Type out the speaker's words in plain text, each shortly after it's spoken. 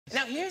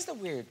Now, here's the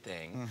weird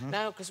thing.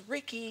 Now, because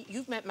Ricky,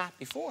 you've met Matt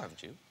before,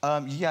 haven't you?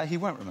 Yeah, he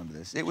won't remember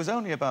this. It was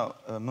only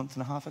about a month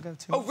and a half ago,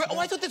 2 months ago. Oh,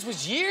 I thought this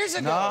was years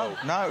ago.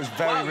 No, it was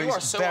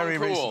very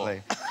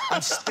recently.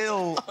 I'm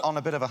still on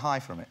a bit of a high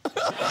from it. Do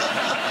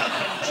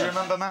you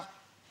remember, Matt?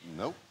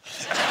 Nope.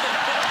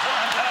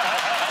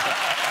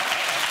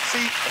 See,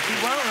 he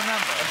won't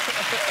remember.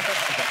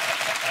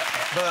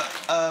 But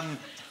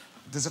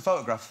there's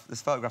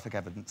photographic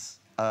evidence.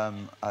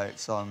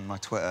 It's on my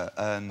Twitter,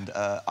 and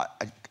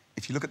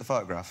if you look at the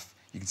photograph,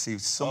 you can see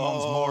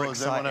someone's more excited.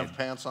 Does everyone have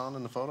pants on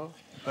in the photo?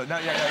 No, yeah.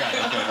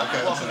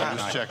 Okay, I'm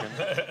just checking.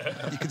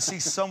 You can see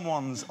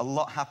someone's a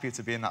lot happier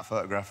to be in that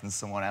photograph than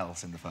someone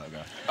else in the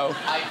photograph. Oh,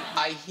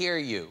 I hear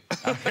you.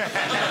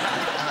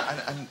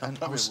 and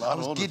I was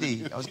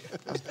giddy. I was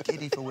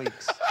giddy for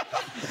weeks.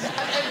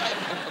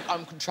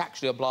 I'm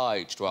contractually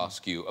obliged to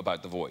ask you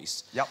about the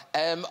voice. Yep.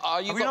 Have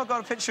we not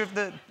got a picture of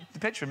the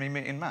picture of me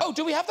meeting Matt? Oh,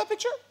 do we have that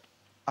picture?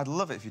 I'd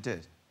love it if you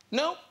did.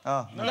 No.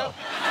 Oh, no.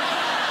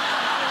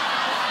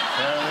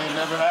 Apparently it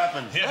never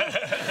happened.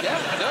 Yeah,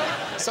 no.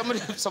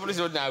 Somebody's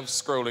now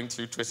scrolling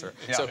through Twitter.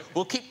 Yeah. So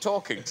we'll keep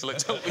talking till we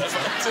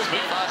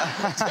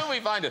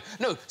find it.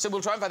 No, so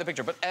we'll try and find the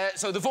picture. But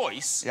so the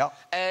voice. Yeah.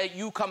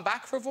 You come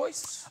back for a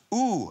voice?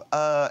 Ooh,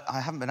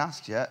 I haven't been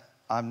asked yet.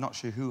 I'm not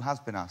sure who has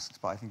been asked,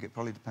 but I think it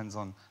probably depends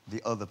on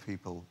the other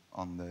people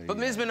on the... But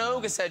Ms.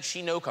 Minogue said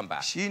she no come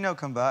back. She no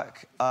come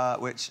back,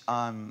 which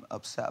I'm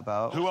upset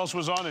about. Who else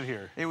was on it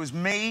here? It was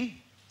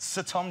me,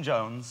 Sir Tom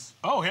Jones.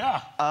 Oh,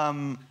 yeah.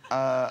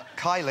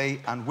 Kylie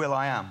and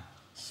Will.i.am.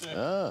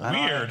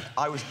 Weird.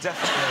 I was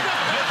definitely...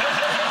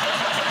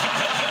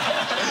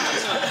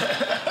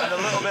 And a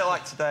little bit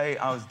like today,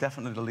 I was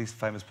definitely the least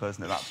famous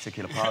person at that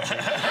particular party.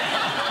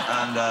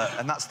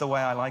 And that's the way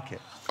I like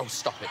it. Oh,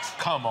 stop it.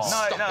 Come on.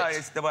 No,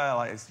 it's the way I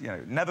like it. It's, you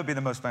know, never be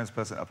the most famous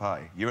person at a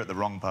party. You're at the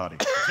wrong party.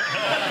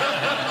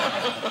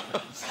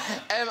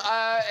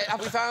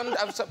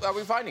 Are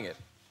we finding it?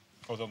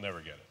 Oh, they'll never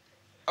get it.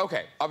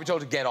 OK, I'll be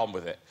told to get on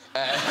with it.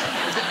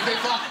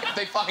 If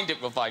they find it,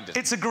 we'll find it.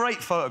 It's a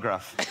great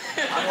photograph.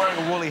 I'm wearing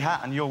a woolly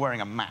hat and you're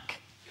wearing a Mac.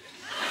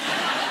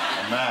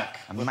 A Mac?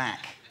 A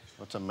Mac.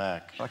 What's a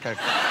Mac? Okay.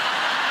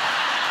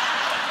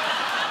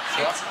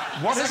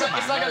 What is it?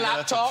 It's like a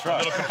laptop. A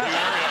little computer,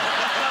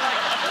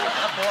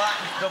 A black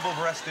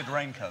double-breasted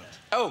raincoat.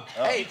 Oh,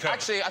 hey,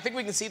 actually, I think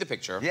we can see the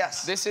picture.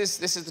 Yes. This is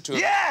the two of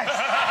them. Yes!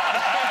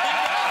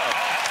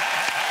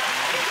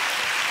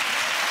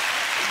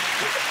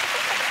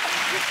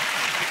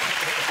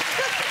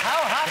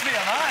 How happy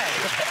am I?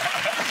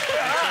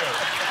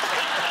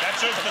 That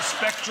shows the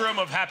spectrum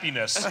of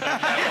happiness in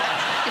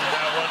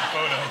that one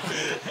photo.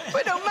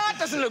 But no, Matt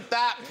doesn't look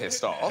that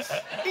pissed off.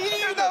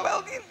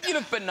 You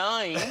look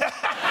benign. There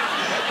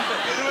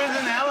is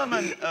an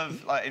element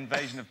of, like,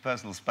 invasion of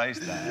personal space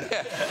there.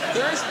 Yeah,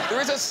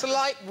 there is a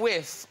slight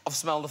whiff of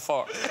smell the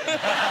fart.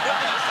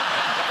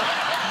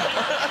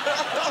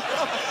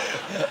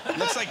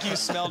 Looks like you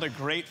smelled a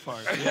great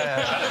fart.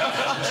 Yeah.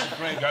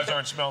 Great. You guys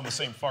aren't smelling the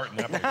same fart in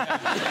that picture.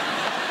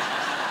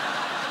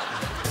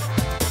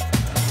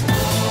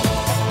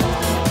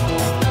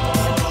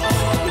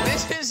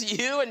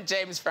 You and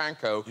James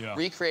Franco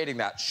recreating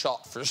that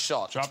shot for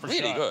shot.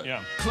 Really good.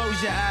 Yeah.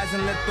 Close your eyes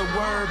and let the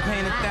word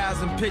paint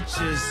 1,000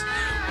 pictures.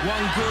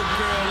 One good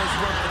girl is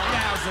worth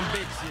 1,000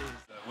 bitches.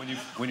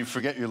 When you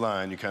forget your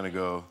line, you kind of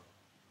go...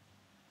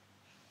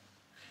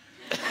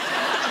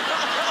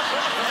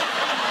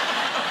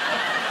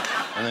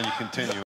 and then you continue.